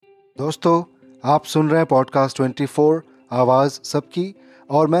दोस्तों, आप सुन रहे हैं पॉडकास्ट 24 आवाज़ सबकी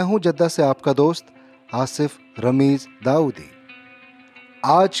और मैं हूं जद्दा से आपका दोस्त आसिफ रमीज़ दाऊदी।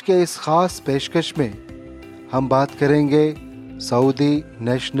 आज के इस ख़ास पेशकश में हम बात करेंगे सऊदी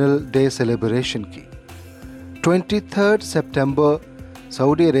नेशनल डे सेलिब्रेशन की। 23 सितंबर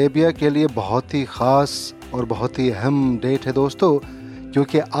सऊदी अरेबिया के लिए बहुत ही ख़ास और बहुत ही अहम डेट है दोस्तों,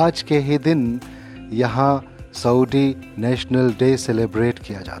 क्योंकि आज के ही दिन यहाँ सऊदी नेशनल डे सेलिब्रेट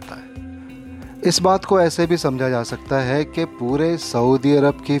किया जाता है। इस बात को ऐसे भी समझा जा सकता है कि पूरे सऊदी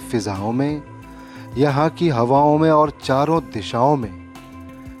अरब की फ़िज़ाओं में, यहाँ की हवाओं में और चारों दिशाओं में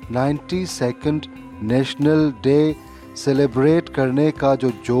 92nd नेशनल डे सेलिब्रेट करने का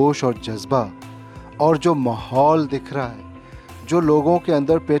जो जोश और जज्बा और जो माहौल दिख रहा है, जो लोगों के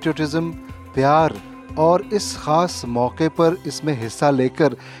अंदर पेट्रियटिज़म, प्यार और इस ख़ास मौके पर इसमें हिस्सा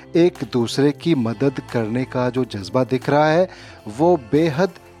लेकर एक दूसरे की मदद करने का जो जज्बा दिख रहा है, वो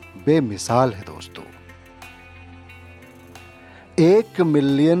बेहद बेमिसाल है दोस्तों। 1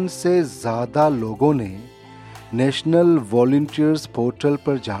 मिलियन से ज़्यादा लोगों ने नेशनल वॉलंटियर्स पोर्टल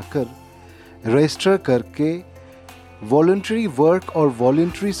पर जाकर रजिस्टर करके वॉलंटरी वर्क और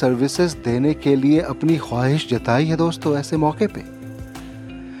वॉलंटरी सर्विसेज देने के लिए अपनी ख्वाहिश जताई है दोस्तों। ऐसे मौके पे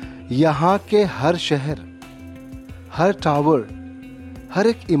यहाँ के हर शहर, हर टावर, हर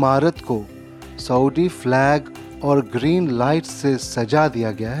एक इमारत को सऊदी फ्लैग और ग्रीन लाइट से सजा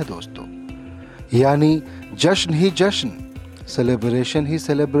दिया गया है दोस्तों। यानी जश्न ही जश्न, सेलिब्रेशन ही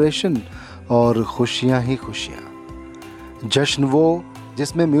सेलिब्रेशन और खुशियाँ ही खुशियाँ। जश्न वो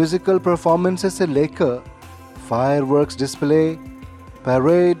जिसमें म्यूज़िकल परफॉर्मेंसेस से लेकर फायरवर्क्स डिस्प्ले,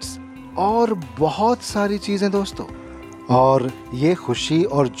 पैरेड्स और बहुत सारी चीज़ें दोस्तों। और ये खुशी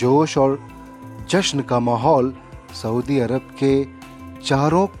और जोश और जश्न का माहौल सऊदी अरब के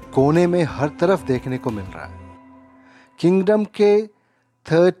चारों कोने में हर तरफ देखने को मिल रहा है। किंगडम के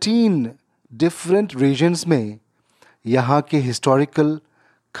 13 डिफरेंट रीजन्स में यहाँ के हिस्टोरिकल,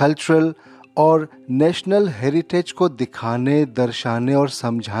 कल्चरल और नेशनल हेरिटेज को दिखाने, दर्शाने और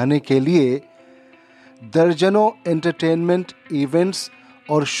समझाने के लिए दर्जनों एंटरटेनमेंट इवेंट्स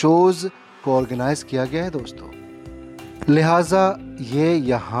और शोज़ को ऑर्गेनाइज किया गया है दोस्तों। लिहाजा ये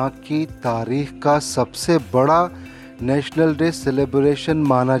यहाँ की तारीख का सबसे बड़ा नेशनल डे सेलिब्रेशन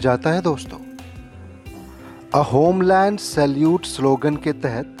माना जाता है दोस्तों। अ होमलैंड सैल्यूट स्लोगन के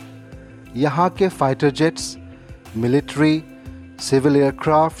तहत यहाँ के fighter jets, military, civil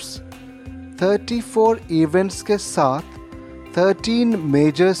aircrafts 34 events के साथ 13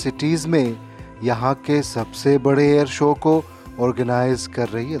 मेजर सिटीज़ में यहाँ के सबसे बड़े एयर शो को ऑर्गेनाइज कर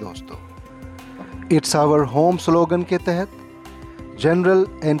रही है दोस्तों। इट्स आवर होम स्लोगन के तहत जनरल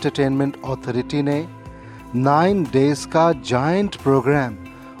एंटरटेनमेंट अथॉरिटी ने 9 डेज का जायंट प्रोग्राम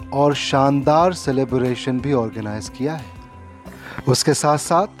और शानदार सेलिब्रेशन भी ऑर्गेनाइज किया है। उसके साथ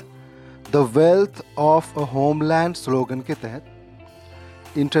साथ the wealth of a homeland slogan के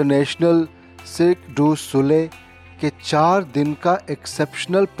तहत इंटरनेशनल सिर्क डू सोलेil के 4 दिन का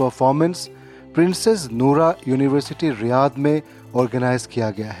exceptional performance Princess Noura University Riyadh में ऑर्गेनाइज किया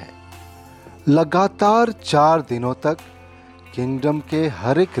गया है। लगातार 4 दिनों तक किंगडम के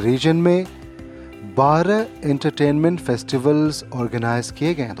हर एक रीजन में 12 एंटरटेनमेंट फेस्टिवल्स ऑर्गेनाइज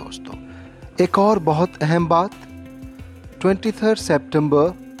किए गए हैं दोस्तों। एक और बहुत अहम बात, 23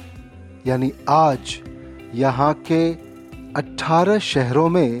 सितंबर यानी आज यहाँ के 18 शहरों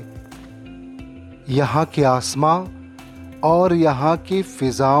में यहाँ के आसमां और यहाँ की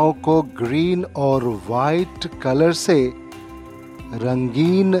फिजाओं को ग्रीन और वाइट कलर से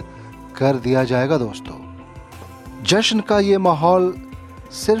रंगीन कर दिया जाएगा दोस्तों। जश्न का ये माहौल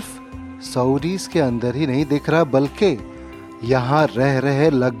सिर्फ सऊदीज़ के अंदर ही नहीं दिख रहा, बल्कि यहाँ रह रहे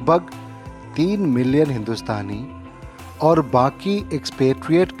लगभग 3 मिलियन हिंदुस्तानी और बाकी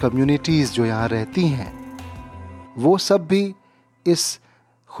एक्सपेट्रिएट कम्युनिटीज़ जो यहाँ रहती हैं, वो सब भी इस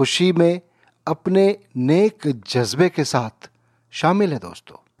खुशी में अपने नेक जज्बे के साथ शामिल है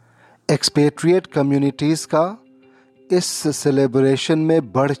दोस्तों। एक्सपेट्रिएट कम्युनिटीज़ का इस सेलिब्रेशन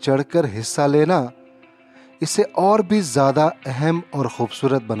में बढ़ चढ़कर हिस्सा लेना इसे और भी ज़्यादा अहम और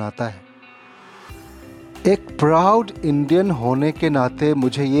ख़ूबसूरत बनाता है। एक प्राउड इंडियन होने के नाते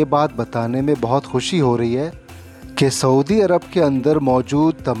मुझे ये बात बताने में बहुत खुशी हो रही है कि सऊदी अरब के अंदर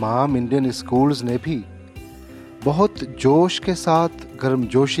मौजूद तमाम इंडियन स्कूल्स ने भी बहुत जोश के साथ,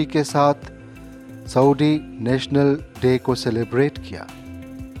 गर्मजोशी के साथ सऊदी नेशनल डे को सेलिब्रेट किया।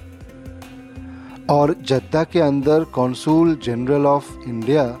 और जद्दा के अंदर कौंसूल general of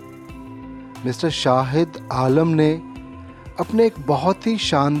India mister Shahid आलम ने अपने एक बहुत ही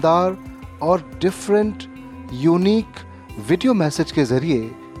शानदार और डिफरेंट यूनिक वीडियो मैसेज के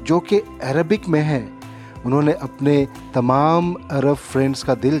ज़रिए, जो कि अरबिक में है, उन्होंने अपने तमाम अरब फ्रेंड्स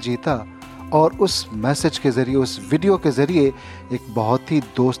का दिल जीता और उस मैसेज के ज़रिए, उस वीडियो के ज़रिए एक बहुत ही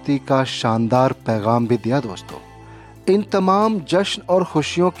दोस्ती का शानदार पैगाम भी दिया दोस्तों। इन तमाम जश्न और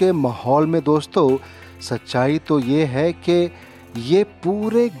खुशियों के माहौल में दोस्तों सच्चाई तो ये है कि ये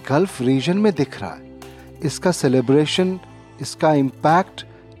पूरे गल्फ रीजन में दिख रहा है। इसका सेलिब्रेशन, इसका इम्पैक्ट,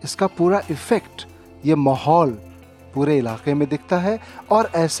 इसका पूरा इफ़ेक्ट, ये माहौल पूरे इलाके में दिखता है।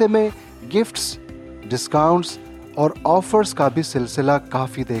 और ऐसे में गिफ्ट्स, डिस्काउंट्स और ऑफर्स का भी सिलसिला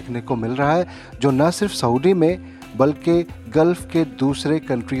काफ़ी देखने को मिल रहा है, जो न सिर्फ सऊदी में बल्कि गल्फ के दूसरे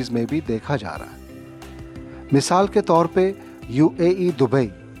कंट्रीज़ में भी देखा जा रहा है। मिसाल के तौर पे UAE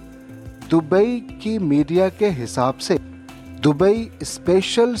दुबई की मीडिया के हिसाब से Dubai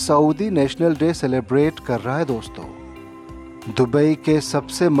special Saudi national day celebrate कर रहा है दोस्तों। दुबई के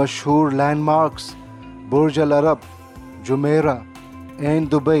सबसे मशहूर लैंडमार्क्स बुर्ज अल अरब, जुमेरा, एन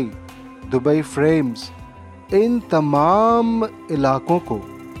दुबई फ्रेम्स, इन तमाम इलाकों को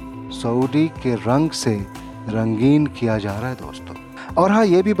सऊदी के रंग से रंगीन किया जा रहा है दोस्तों। और हाँ,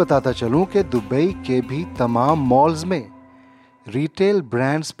 ये भी बताता चलूँ कि दुबई के भी तमाम मॉल्स में रिटेल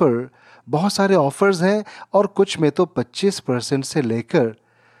ब्रांड्स पर बहुत सारे ऑफर्स हैं और कुछ में तो 25% से लेकर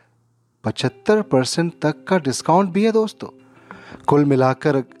 75% तक का डिस्काउंट भी है दोस्तों। कुल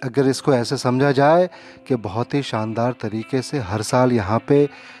मिलाकर अगर इसको ऐसे समझा जाए कि बहुत ही शानदार तरीके से हर साल यहाँ पे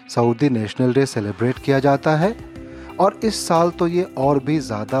सऊदी नेशनल डे सेलिब्रेट किया जाता है और इस साल तो ये और भी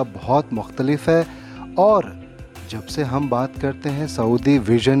ज़्यादा बहुत मुख्तलिफ है। और जब से हम बात करते हैं सऊदी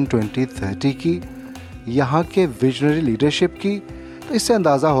विजन 2030 की, यहाँ के विजनरी लीडरशिप की, तो इससे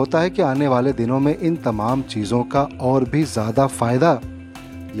अंदाज़ा होता है कि आने वाले दिनों में इन तमाम चीज़ों का और भी ज़्यादा फ़ायदा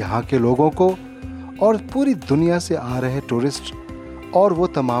यहाँ के लोगों को और पूरी दुनिया से आ रहे टूरिस्ट और वो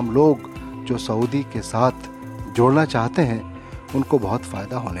तमाम लोग जो सऊदी के साथ जोड़ना चाहते हैं, उनको बहुत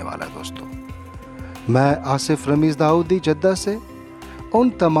फ़ायदा होने वाला है दोस्तों। मैं आसिफ रमीज़ दाऊदी जद्दा से उन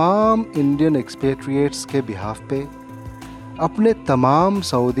तमाम इंडियन एक्सपेट्रिएट्स के बिहाफ पे अपने तमाम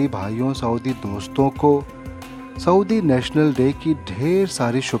सऊदी भाइयों, सऊदी दोस्तों को सऊदी नेशनल डे की ढेर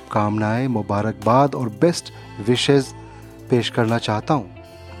सारी शुभकामनाएं, मुबारकबाद और बेस्ट विशेस पेश करना चाहता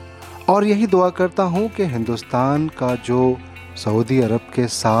हूं। और यही दुआ करता हूं कि हिंदुस्तान का जो सऊदी अरब के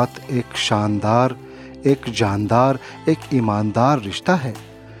साथ एक शानदार, एक जानदार, एक ईमानदार रिश्ता है,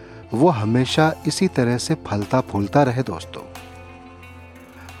 वो हमेशा इसी तरह से फलता फूलता रहे दोस्तों।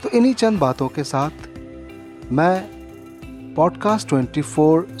 तो इन्हीं चंद बातों के साथ मैं पॉडकास्ट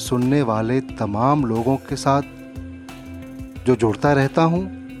 24 सुनने वाले तमाम लोगों के साथ जो जुड़ता रहता हूं,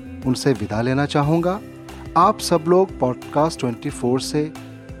 उनसे विदा लेना चाहूँगा। आप सब लोग पॉडकास्ट 24 से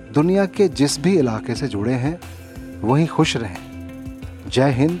दुनिया के जिस भी इलाके से जुड़े हैं वहीं खुश रहें।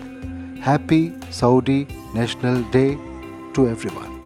 जय हिंद। Happy Saudi national day to everyone.